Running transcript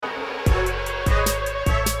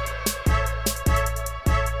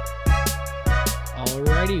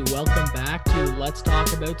everybody. Welcome back to Let's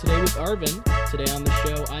Talk About Today with Arvin. Today on the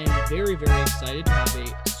show, I am very, very excited to have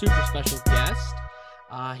a super special guest.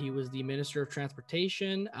 He was the Minister of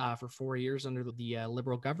Transportation for 4 years under the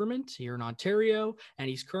Liberal government here in Ontario, and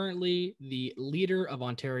he's currently the leader of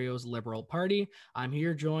Ontario's Liberal Party. I'm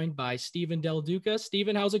here joined by Steven Del Duca.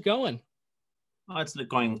 Steven, how's it going? It's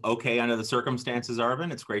going okay under the circumstances,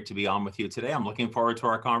 Arvin. It's great to be on with you today. I'm looking forward to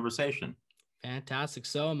our conversation. Fantastic.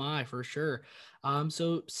 So am I, for sure.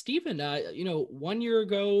 So Stephen, 1 year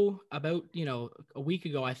ago, about, a week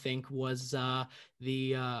ago, I think, was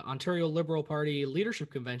the Ontario Liberal Party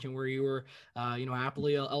Leadership Convention, where you were,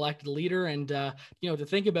 happily elected leader. And, to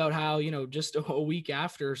think about how, just a week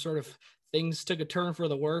after, sort of things took a turn for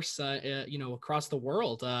the worse, across the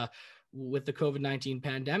world. With the COVID-19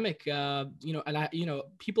 pandemic,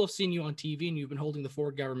 people have seen you on TV and you've been holding the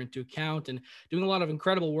Ford government to account and doing a lot of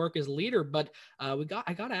incredible work as leader. But I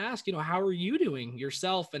got to ask, how are you doing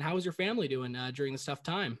yourself and how is your family doing during this tough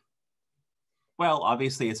time? Well,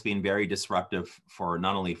 obviously, it's been very disruptive for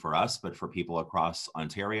not only for us, but for people across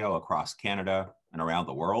Ontario, across Canada, and around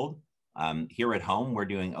the world. Here at home, we're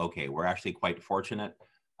doing okay. We're actually quite fortunate.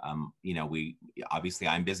 I'm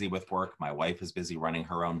busy with work. My wife is busy running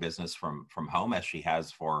her own business from home, as she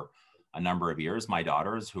has for a number of years. My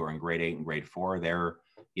daughters, who are in grade 8 and grade 4,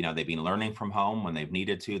 they've been learning from home when they've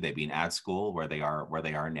needed to. They've been at school where they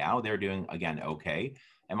are now. They're doing, again, okay.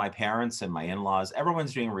 And my parents and my in-laws,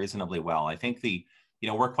 everyone's doing reasonably well. I think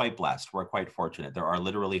we're quite blessed. We're quite fortunate. There are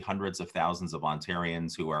literally hundreds of thousands of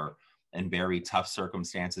Ontarians who are in very tough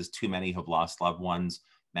circumstances. Too many have lost loved ones.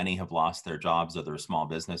 Many have lost their jobs or their small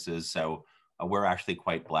businesses. So we're actually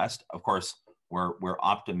quite blessed. Of course, we're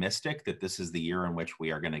optimistic that this is the year in which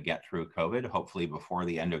we are going to get through COVID. Hopefully before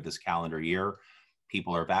the end of this calendar year,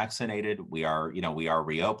 people are vaccinated. We are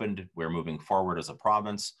reopened. We're moving forward as a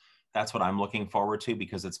province. That's what I'm looking forward to,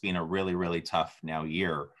 because it's been a really, really tough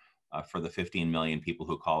year for the 15 million people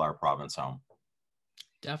who call our province home.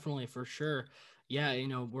 Definitely, for sure. Yeah,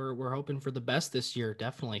 we're hoping for the best this year,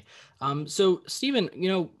 definitely. So Stephen,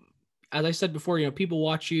 as I said before, people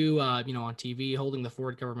watch you, on TV holding the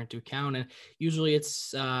Ford government to account, and usually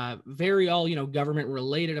it's very all, government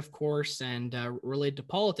related, of course, and related to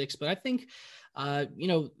politics. But I think,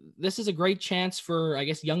 this is a great chance for, I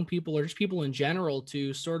guess, young people or just people in general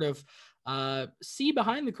to sort of see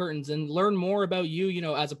behind the curtains and learn more about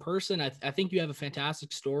you, as a person. I think you have a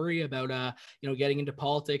fantastic story about, getting into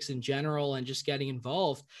politics in general and just getting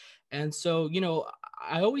involved. And so,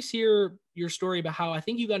 I always hear your story about how I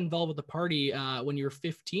think you got involved with the party when you were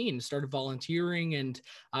 15, started volunteering. And,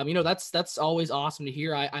 that's always awesome to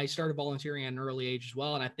hear. I started volunteering at an early age as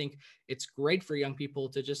well. And I think it's great for young people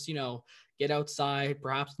to just, get outside,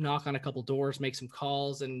 perhaps knock on a couple doors, make some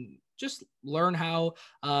calls, and just learn how,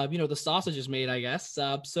 the sausage is made, I guess.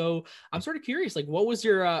 So I'm sort of curious, like, what was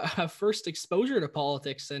your first exposure to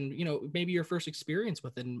politics and, maybe your first experience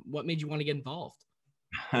with it, and what made you want to get involved?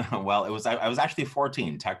 Well, I was actually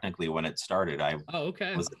 14 technically when it started. Oh,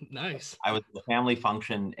 okay. Nice. I was at a family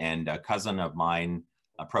function, and a cousin of mine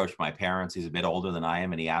approached my parents. He's a bit older than I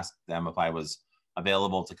am, and he asked them if I was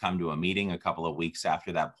available to come to a meeting a couple of weeks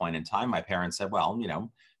after that point in time. My parents said, well,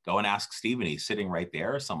 go and ask Steven. He's sitting right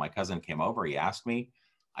there. So my cousin came over. He asked me.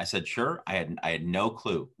 I said, sure. I had no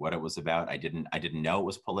clue what it was about. I didn't know it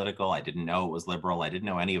was political. I didn't know it was liberal. I didn't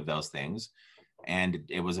know any of those things. And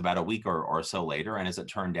it was about a week or so later. And as it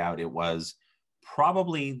turned out, it was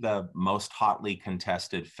probably the most hotly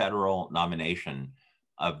contested federal nomination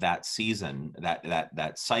of that season,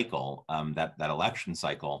 that cycle, that election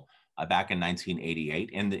cycle back in 1988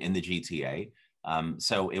 in the GTA.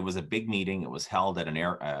 So it was a big meeting. It was held at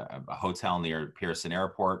a hotel near Pearson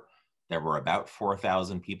Airport. There were about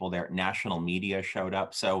 4,000 people there. National media showed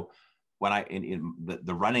up. So when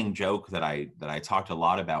the running joke that I talked a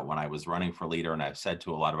lot about when I was running for leader, and I've said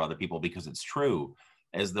to a lot of other people because it's true,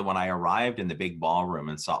 is that when I arrived in the big ballroom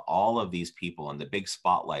and saw all of these people and the big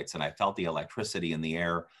spotlights, and I felt the electricity in the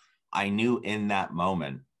air, I knew in that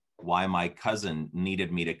moment why my cousin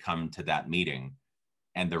needed me to come to that meeting.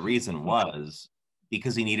 And the reason was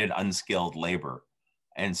because he needed unskilled labor.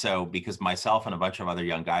 And so because myself and a bunch of other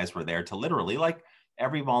young guys were there to literally, like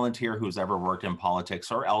every volunteer who's ever worked in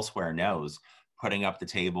politics or elsewhere knows, putting up the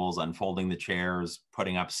tables, unfolding the chairs,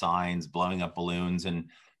 putting up signs, blowing up balloons, and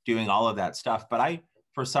doing all of that stuff. But I,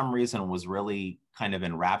 for some reason, was really kind of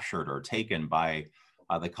enraptured or taken by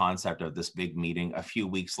the concept of this big meeting. A few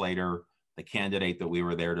weeks later, the candidate that we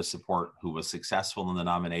were there to support, who was successful in the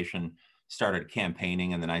nomination, started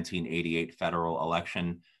campaigning in the 1988 federal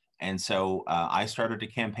election. And so I started to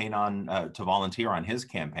campaign to volunteer on his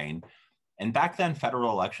campaign. And back then,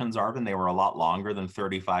 federal elections, Arvin, they were a lot longer than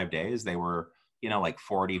 35 days. They were, like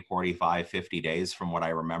 40, 45, 50 days from what I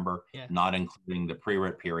remember, Yeah. not including the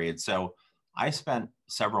pre-writ period. So I spent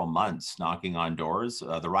several months knocking on doors.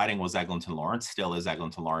 The riding was Eglinton Lawrence, still is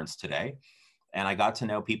Eglinton Lawrence today. And I got to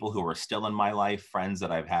know people who were still in my life, friends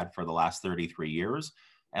that I've had for the last 33 years.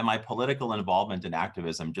 And my political involvement and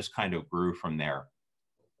activism just kind of grew from there.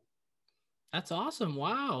 That's awesome.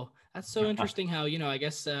 Wow. That's so interesting how, I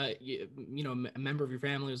guess, a member of your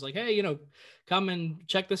family was like, hey, come and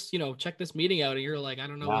check this, check this meeting out. And you're like, I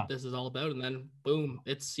don't know Yeah. what this is all about. And then boom,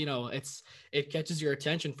 it catches your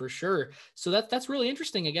attention for sure. So that's really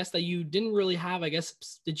interesting. I guess that you didn't really have,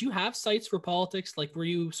 did you have sites for politics? Like, were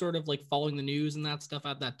you sort of like following the news and that stuff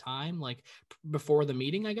at that time, like before the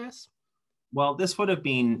meeting, I guess? Well, this would have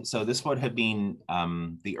been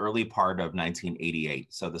the early part of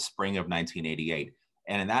 1988, so the spring of 1988,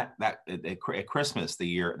 and in that at Christmas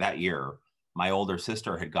that year, my older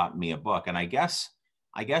sister had gotten me a book, and I guess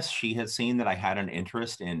she had seen that I had an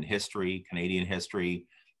interest in history, Canadian history,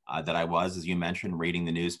 that I was, as you mentioned, reading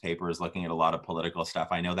the newspapers, looking at a lot of political stuff.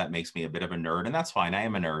 I know that makes me a bit of a nerd, and that's fine. I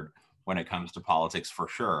am a nerd when it comes to politics for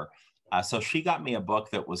sure. So she got me a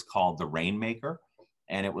book that was called The Rainmaker.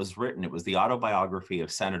 And it was the autobiography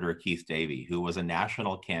of Senator Keith Davey, who was a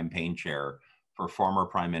national campaign chair for former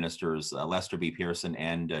Prime Ministers Lester B. Pearson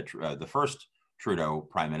and the first Trudeau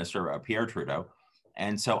Prime Minister, Pierre Trudeau.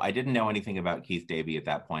 And so I didn't know anything about Keith Davey at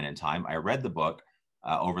that point in time. I read the book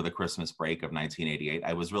over the Christmas break of 1988.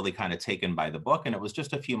 I was really kind of taken by the book. And it was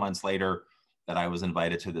just a few months later that I was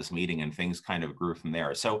invited to this meeting, and things kind of grew from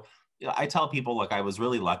there. So I tell people, look, I was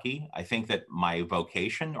really lucky. I think that my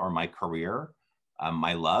vocation or my career,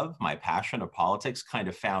 my love, my passion of politics kind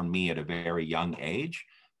of found me at a very young age.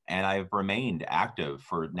 And I've remained active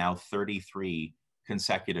for now 33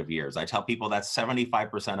 consecutive years. I tell people that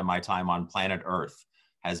 75% of my time on planet Earth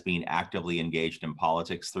has been actively engaged in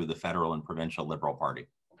politics through the federal and provincial Liberal Party.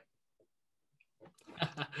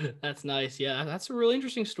 That's nice. Yeah, that's a really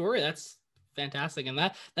interesting story. That's fantastic. And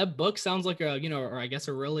that book sounds like or I guess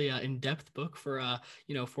a really in-depth book for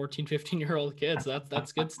 14, 15-year-old kids.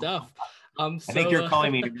 That's good stuff. I think you're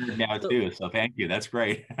calling me a nerd now too, so thank you. That's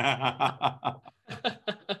great.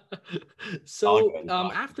 So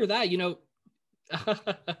after that,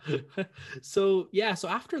 so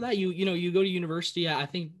after that, you go to university, I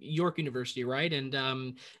think York University, right?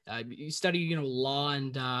 And you study law,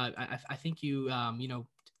 and I think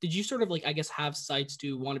did you sort of like, I guess, have sights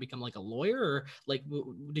to want to become like a lawyer, or like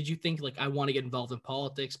did you think like I want to get involved in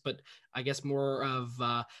politics, but I guess more of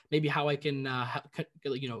maybe how I can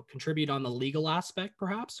contribute on the legal aspect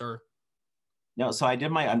perhaps? Or No, so I did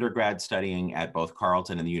my undergrad studying at both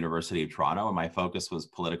Carleton and the University of Toronto, and my focus was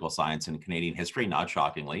political science and Canadian history, not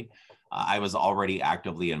shockingly. I was already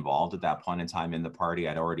actively involved at that point in time in the party.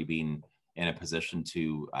 I'd already been in a position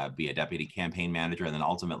to be a deputy campaign manager and then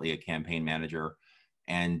ultimately a campaign manager.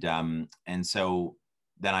 And so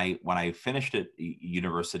then when I finished at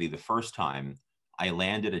university the first time, I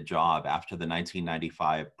landed a job after the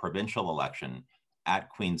 1995 provincial election at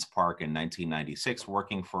Queen's Park in 1996,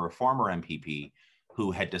 working for a former MPP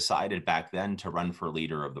who had decided back then to run for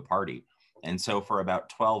leader of the party. And so for about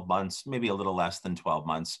 12 months, maybe a little less than 12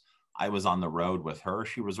 months, I was on the road with her.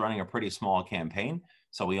 She was running a pretty small campaign,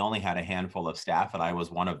 so we only had a handful of staff, and I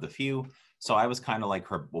was one of the few. So I was kind of like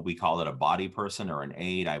her, what we call it, a body person or an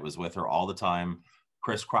aide. I was with her all the time,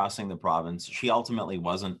 crisscrossing the province. She ultimately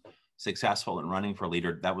wasn't successful in running for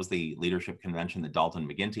leader. That was the leadership convention that Dalton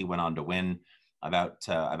McGuinty went on to win. About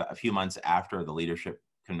a few months after the leadership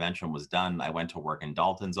convention was done, I went to work in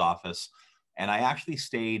Dalton's office, and I actually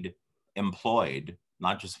stayed employed,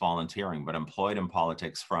 not just volunteering, but employed in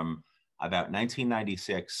politics from about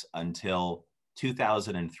 1996 until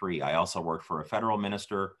 2003. I also worked for a federal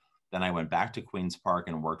minister. Then I went back to Queen's Park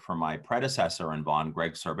and worked for my predecessor in Vaughan,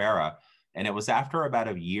 Greg Sorbera. And it was after about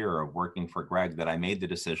a year of working for Greg that I made the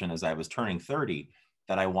decision, as I was turning 30,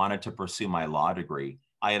 that I wanted to pursue my law degree.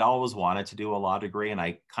 I had always wanted to do a law degree, and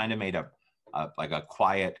I kind of made a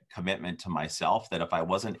quiet commitment to myself that if I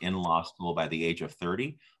wasn't in law school by the age of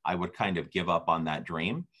 30, I would kind of give up on that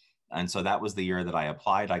dream. And so that was the year that I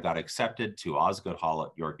applied. I got accepted to Osgoode Hall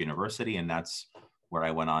at York University, and that's where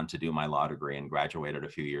I went on to do my law degree and graduated a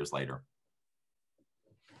few years later.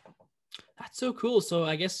 That's so cool. So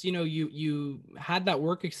I guess, you had that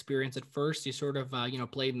work experience at first. You sort of,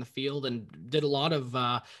 played in the field and did a lot of,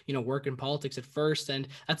 work in politics at first. And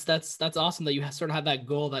that's awesome that you sort of had that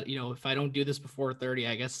goal that, if I don't do this before 30,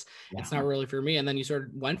 I guess it's not really for me. And then you sort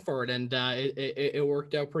of went for it, and it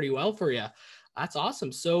worked out pretty well for you. That's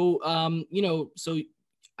awesome. So, so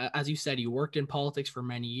as you said, you worked in politics for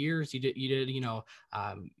many years. You did,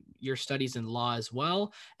 your studies in law as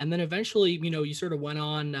well. And then eventually, you sort of went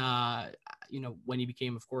on, when you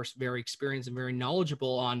became, of course, very experienced and very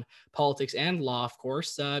knowledgeable on politics and law, of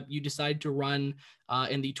course, you decided to run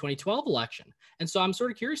in the 2012 election. And so I'm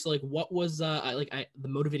sort of curious, like, what was the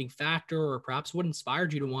motivating factor, or perhaps what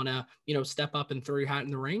inspired you to want to, step up and throw your hat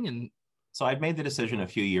in the ring? And So I'd made the decision a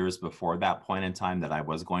few years before that point in time that I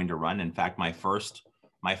was going to run. In fact, my first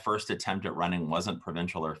attempt at running wasn't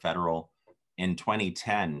provincial or federal. In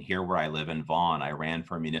 2010, here where I live in Vaughan, I ran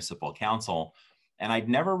for municipal council. And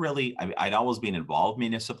I'd always been involved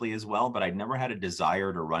municipally as well, but I'd never had a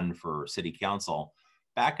desire to run for city council.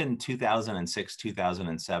 Back in 2006,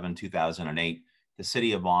 2007, 2008, the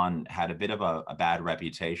city of Vaughan had a bit of a bad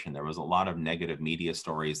reputation. There was a lot of negative media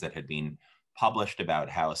stories that had been published about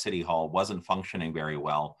how City Hall wasn't functioning very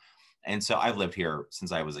well. And so I've lived here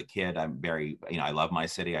since I was a kid. I love my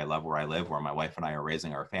city. I love where I live, where my wife and I are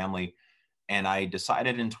raising our family. And I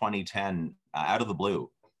decided in 2010, out of the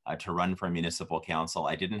blue, to run for municipal council.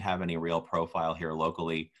 I didn't have any real profile here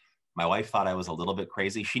locally. My wife thought I was a little bit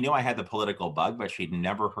crazy. She knew I had the political bug, but she'd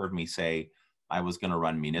never heard me say I was going to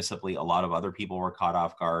run municipally. A lot of other people were caught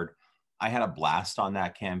off guard. I had a blast on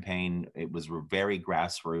that campaign. It was very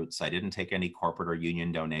grassroots. I didn't take any corporate or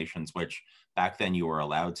union donations, which back then you were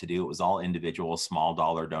allowed to do. It was all individual small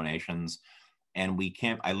dollar donations. And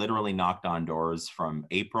I literally knocked on doors from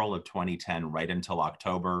April of 2010 right until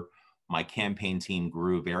October. My campaign team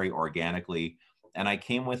grew very organically. And I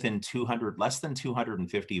came within less than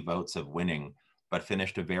 250 votes of winning, but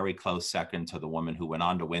finished a very close second to the woman who went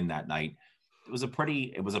on to win that night. It was a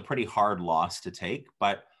pretty hard loss to take,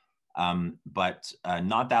 but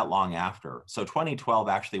not that long after. So 2012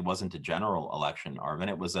 actually wasn't a general election, Arvin.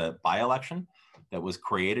 It was a by-election that was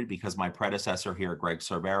created because my predecessor here, Greg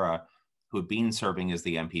Cervera, who had been serving as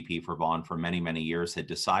the MPP for Vaughan for many, many years, had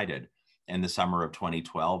decided in the summer of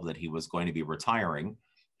 2012 that he was going to be retiring.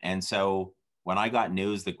 And so when I got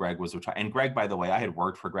news that Greg was retiring, and Greg, by the way, I had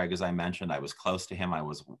worked for Greg, as I mentioned. I was close to him. I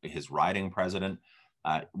was his riding president.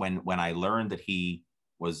 When I learned that he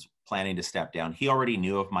was planning to step down, he already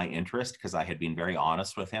knew of my interest because I had been very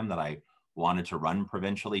honest with him that I wanted to run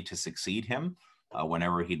provincially to succeed him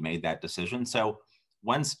whenever he'd made that decision. So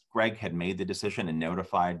once Greg had made the decision and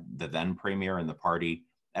notified the then premier and the party,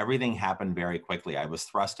 everything happened very quickly. I was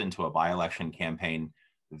thrust into a by-election campaign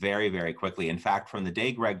very, very quickly. In fact, from the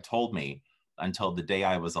day Greg told me until the day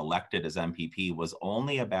I was elected as MPP was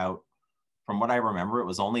only about, from what I remember, it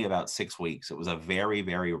was only about 6 weeks. It was a very,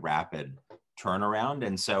 very rapid turnaround.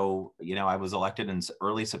 And so, I was elected in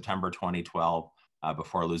early September 2012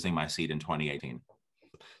 before losing my seat in 2018.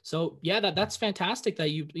 So yeah, that's fantastic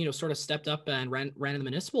that you sort of stepped up and ran in the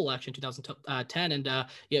municipal election 2010. And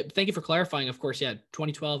yeah, thank you for clarifying. Of course, yeah,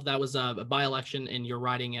 2012 that was a by-election in your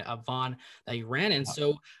riding of Vaughan that you ran in.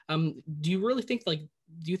 So do you really think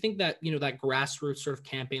do you think that that grassroots sort of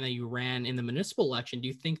campaign that you ran in the municipal election, do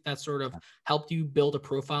you think that sort of helped you build a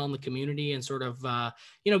profile in the community and sort of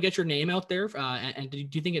get your name out there? And do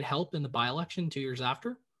you think it helped in the by-election 2 years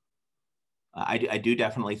after? I do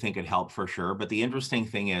definitely think it helped for sure. But the interesting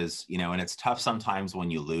thing is, and it's tough sometimes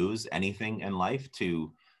when you lose anything in life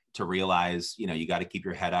to realize, you got to keep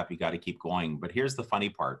your head up, you got to keep going. But here's the funny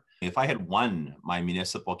part. If I had won my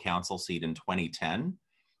municipal council seat in 2010,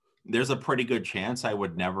 there's a pretty good chance I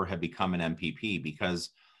would never have become an MPP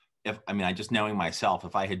because I just knowing myself,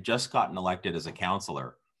 if I had just gotten elected as a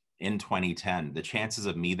councillor in 2010, the chances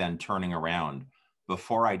of me then turning around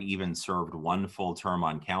before I'd even served one full term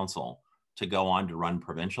on council to go on to run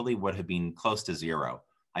provincially would have been close to zero.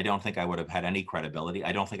 I don't think I would have had any credibility.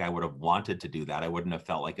 I don't think I would have wanted to do that. I wouldn't have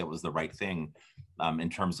felt like it was the right thing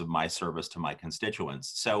in terms of my service to my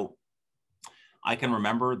constituents. So I can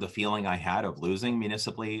remember the feeling I had of losing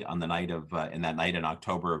municipally on the night of, in that night in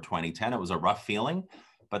October of 2010. It was a rough feeling,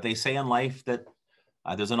 but they say in life that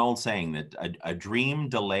there's an old saying that a dream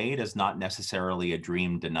delayed is not necessarily a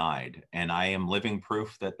dream denied. And I am living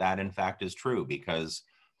proof that that in fact is true because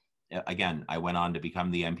again, I went on to become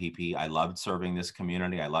the MPP. I loved serving this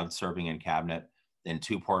community. I loved serving in cabinet in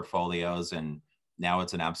 2 portfolios. And now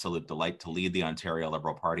it's an absolute delight to lead the Ontario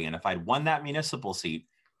Liberal Party. And if I'd won that municipal seat,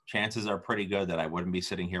 chances are pretty good that I wouldn't be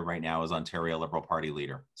sitting here right now as Ontario Liberal Party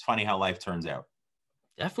leader. It's funny how life turns out.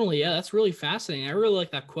 Definitely. Yeah, that's really fascinating. I really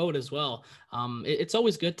like that quote as well. It's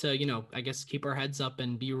always good to, I guess, keep our heads up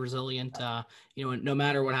and be resilient, no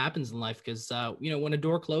matter what happens in life. Because, when a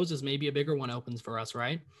door closes, maybe a bigger one opens for us,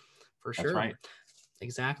 right? For sure. That's right.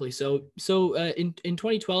 Exactly. In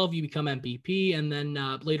 2012 you become MPP, and then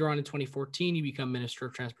later on in 2014 you become Minister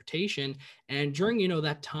of Transportation. And during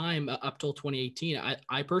that time up till 2018,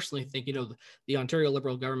 I personally think the Ontario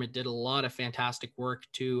Liberal government did a lot of fantastic work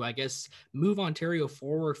to, I guess, move Ontario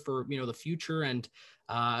forward for the future. And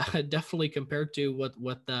definitely compared to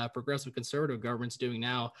what the progressive conservative government's doing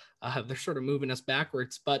now, they're sort of moving us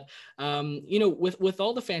backwards. But with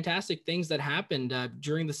all the fantastic things that happened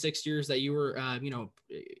during the 6 years that you were,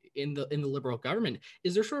 in the Liberal government,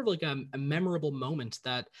 is there sort of like a memorable moment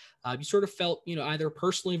that you sort of felt, either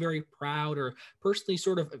personally very proud or personally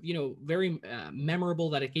sort of, very memorable,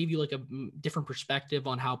 that it gave you like a different perspective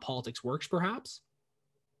on how politics works, perhaps?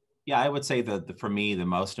 Yeah, I would say that for me, the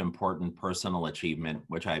most important personal achievement,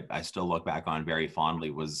 which I still look back on very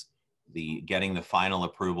fondly, was the getting the final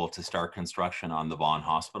approval to start construction on the Vaughan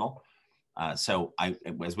Hospital. So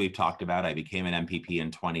as we've talked about, I became an MPP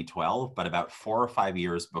in 2012, but about 4 or 5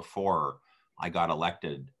 years before I got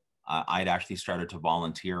elected, I'd actually started to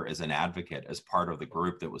volunteer as an advocate as part of the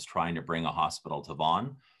group that was trying to bring a hospital to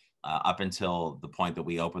Vaughan. Up until the point that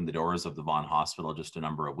we opened the doors of the Vaughan Hospital just a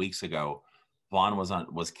number of weeks ago, Vaughan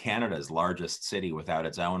was Canada's largest city without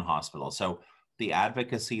its own hospital. So the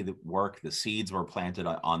advocacy, the work, the seeds were planted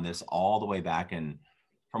on this all the way back in,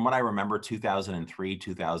 from what I remember, 2003,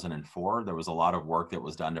 2004. There was a lot of work that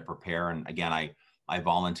was done to prepare. And again, I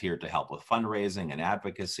volunteered to help with fundraising and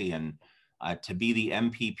advocacy, and to be the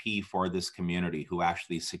MPP for this community who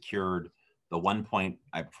actually secured the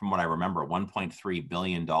from what I remember, $1.3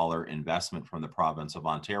 billion investment from the province of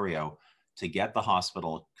Ontario to get the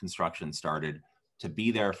hospital construction started, to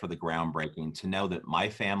be there for the groundbreaking, to know that my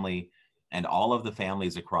family and all of the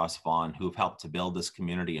families across Vaughan who've helped to build this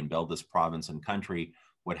community and build this province and country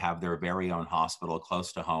would have their very own hospital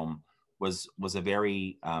close to home was a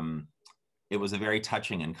very it was a very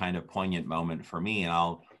touching and kind of poignant moment for me. And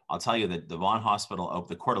I'll tell you that the Vaughan Hospital,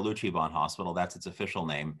 the Cortellucci Vaughan Hospital, that's its official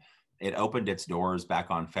name. It opened its doors back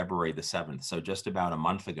on February the 7th, so just about a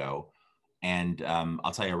month ago. And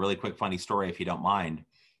I'll tell you a really quick funny story if you don't mind.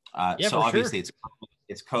 Yeah, So for sure. obviously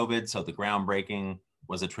it's COVID, so the groundbreaking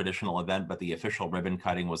was a traditional event, but the official ribbon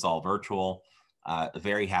cutting was all virtual.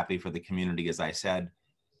 Very happy for the community, as I said.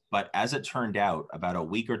 But as it turned out, about a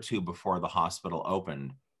week or two before the hospital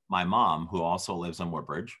opened, my mom, who also lives in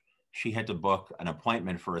Woodbridge, she had to book an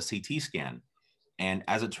appointment for a CT scan. And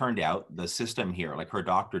as it turned out, the system here, like her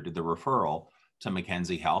doctor did the referral to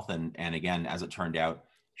Mackenzie Health. And again, as it turned out,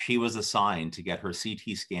 she was assigned to get her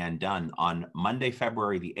CT scan done on Monday,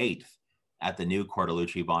 February the 8th at the new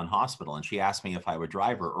Cortellucci Vaughan Hospital. And she asked me if I would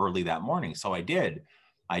drive her early that morning. So I did.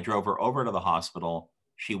 I drove her over to the hospital.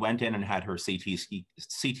 She went in and had her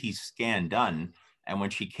CT scan done. And when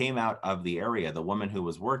she came out of the area, the woman who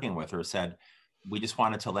was working with her said, "We just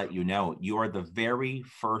wanted to let you know, you are the very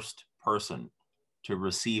first person to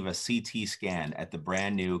receive a CT scan at the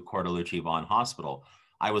brand new Cortellucci Vaughan Hospital."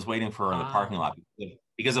 I was waiting for her in the parking Wow. lot.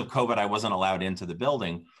 Because of COVID, I wasn't allowed into the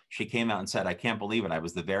building. She came out and said, "I can't believe it. I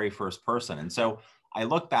was the very first person." And so I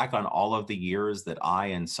look back on all of the years that I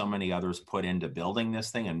and so many others put into building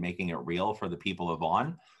this thing and making it real for the people of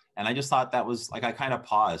Vaughan. And I just thought that was like, I kind of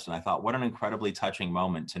paused and I thought, what an incredibly touching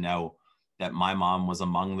moment to know that my mom was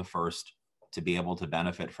among the first to be able to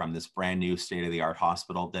benefit from this brand new state-of-the-art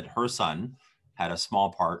hospital that her son had a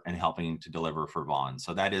small part in helping to deliver for Vaughan.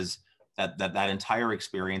 So that entire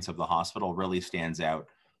experience of the hospital really stands out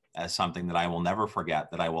as something that I will never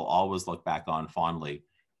forget, that I will always look back on fondly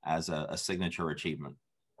as a signature achievement.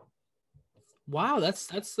 Wow,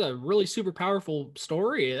 that's a really super powerful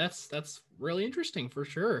story. That's really interesting for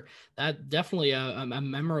sure. That definitely a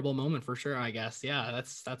memorable moment for sure, I guess. Yeah,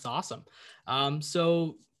 that's awesome.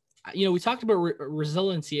 We talked about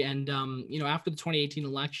resiliency, and after the 2018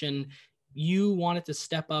 election, you wanted to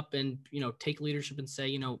step up and take leadership and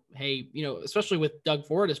say, hey, especially with Doug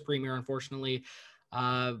Ford as premier, unfortunately,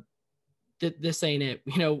 uh, this ain't it.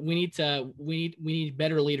 We need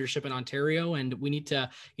better leadership in Ontario, and we need to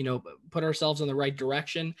put ourselves in the right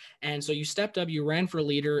direction. And so you stepped up, you ran for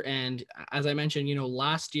leader, and as I mentioned,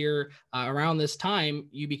 last year around this time,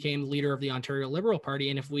 you became the leader of the Ontario Liberal Party.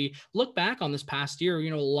 And if we look back on this past year,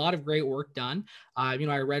 a lot of great work done. I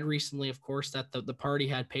read recently, of course, that the party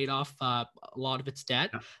had paid off a lot of its debt.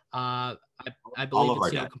 I All believe of our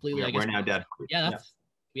it's debt. completely, I We're guess. now debt free. Yeah,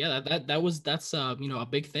 Yes. that's a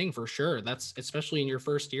big thing for sure. That's especially in your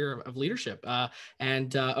first year of leadership.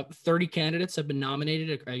 And 30 candidates have been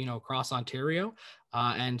nominated, across Ontario.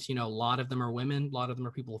 and a lot of them are women, a lot of them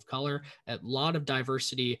are people of color, a lot of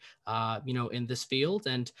diversity, in this field.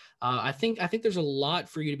 And I think there's a lot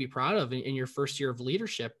for you to be proud of in your first year of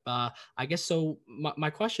leadership. I guess so. My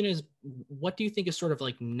question is, what do you think is sort of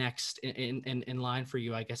like next in line for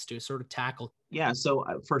you, I guess, to sort of tackle? Yeah, so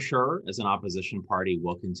for sure, as an opposition party,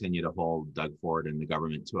 we'll continue to hold Doug Ford and the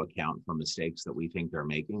government to account for mistakes that we think they're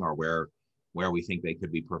making or where we think they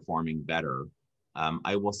could be performing better.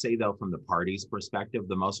 I will say, though, from the party's perspective,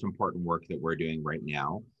 the most important work that we're doing right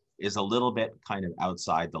now is a little bit kind of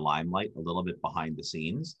outside the limelight, a little bit behind the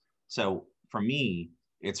scenes. So for me,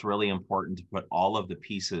 it's really important to put all of the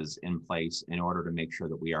pieces in place in order to make sure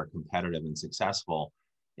that we are competitive and successful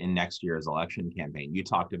in next year's election campaign. You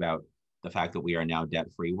talked about the fact that we are now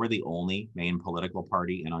debt-free. We're the only main political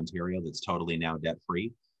party in Ontario that's totally now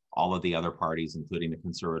debt-free. All of the other parties, including the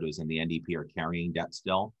Conservatives and the NDP, are carrying debt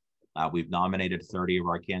still. We've nominated 30 of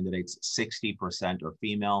our candidates. 60% are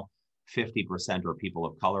female, 50% are people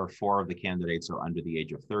of color. 4 of the candidates are under the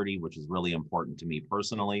age of 30, which is really important to me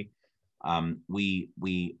personally.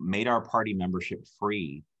 We made our party membership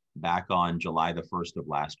free back on July the 1st of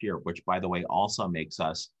last year, which, by the way, also makes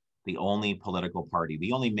us the only political party,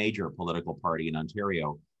 the only major political party in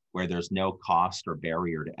Ontario where there's no cost or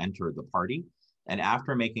barrier to enter the party. And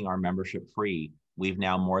after making our membership free, we've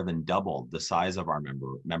now more than doubled the size of our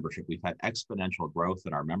membership. We've had exponential growth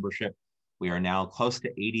in our membership. We are now close to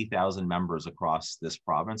 80,000 members across this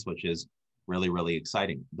province, which is really, really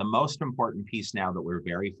exciting. The most important piece now that we're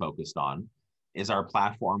very focused on is our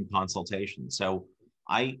platform consultation. So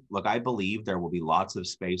I believe there will be lots of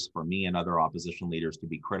space for me and other opposition leaders to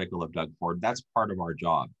be critical of Doug Ford. That's part of our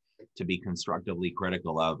job, to be constructively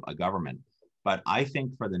critical of a government. But I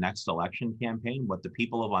think for the next election campaign, what the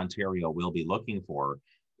people of Ontario will be looking for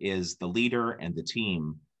is the leader and the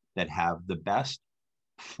team that have the best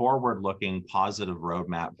forward-looking, positive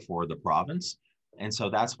roadmap for the province. And so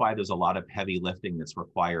that's why there's a lot of heavy lifting that's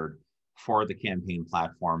required for the campaign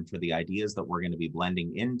platform, for the ideas that we're going to be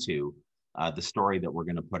blending into the story that we're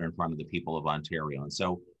going to put in front of the people of Ontario. And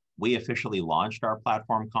so we officially launched our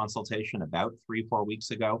platform consultation about 3-4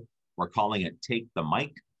 weeks ago. We're calling it Take the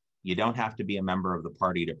Mic. You don't have to be a member of the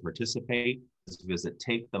party to participate. Just visit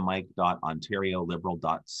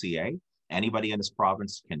takethemic.ontarioliberal.ca. Anybody in this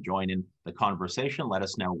province can join in the conversation. Let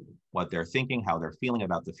us know what they're thinking, how they're feeling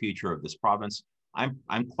about the future of this province. I'm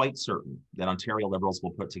quite certain that Ontario Liberals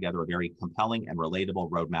will put together a very compelling and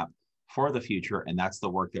relatable roadmap for the future. And that's the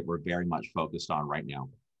work that we're very much focused on right now.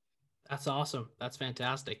 That's awesome. That's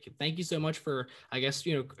fantastic. Thank you so much for, I guess,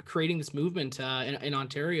 creating this movement in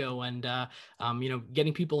Ontario and,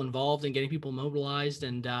 getting people involved and getting people mobilized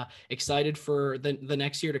and excited for the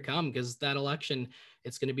next year to come, because that election,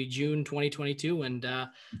 it's going to be June 2022 and a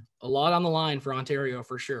lot on the line for Ontario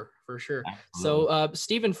for sure. Absolutely. So,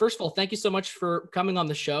 Steven, first of all, thank you so much for coming on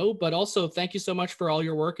the show, but also thank you so much for all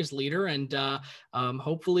your work as leader. And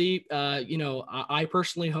hopefully, I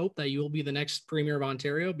personally hope that you will be the next Premier of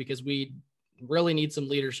Ontario, because we really need some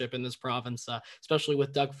leadership in this province, especially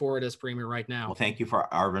with Doug Ford as Premier right now. Well, thank you,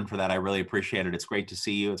 Arvin, for that. I really appreciate it. It's great to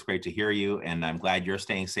see you. It's great to hear you. And I'm glad you're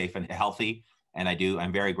staying safe and healthy. And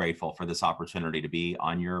I'm very grateful for this opportunity to be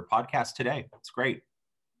on your podcast today. It's great.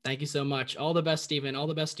 Thank you so much. All the best, Steven. All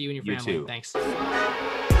the best to you and your family. You too. Thanks.